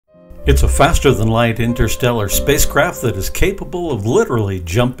It's a faster-than-light interstellar spacecraft that is capable of literally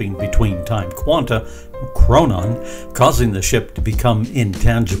jumping between time quanta, chronon, causing the ship to become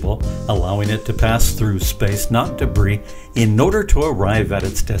intangible, allowing it to pass through space, not debris, in order to arrive at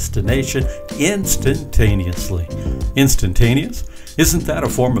its destination instantaneously. Instantaneous? Isn't that a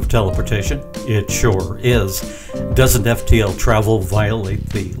form of teleportation? It sure is. Doesn't FTL travel violate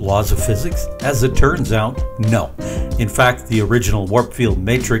the laws of physics? As it turns out, no. In fact, the original warp field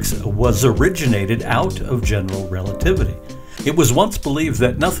matrix was originated out of general relativity. It was once believed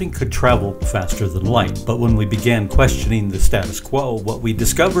that nothing could travel faster than light, but when we began questioning the status quo, what we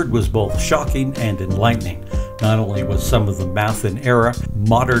discovered was both shocking and enlightening. Not only was some of the math in error,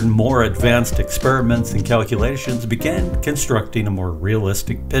 modern, more advanced experiments and calculations began constructing a more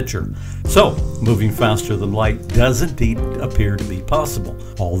realistic picture. So, moving faster than light does indeed appear to be possible.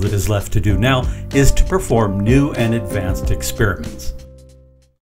 All that is left to do now is to perform new and advanced experiments.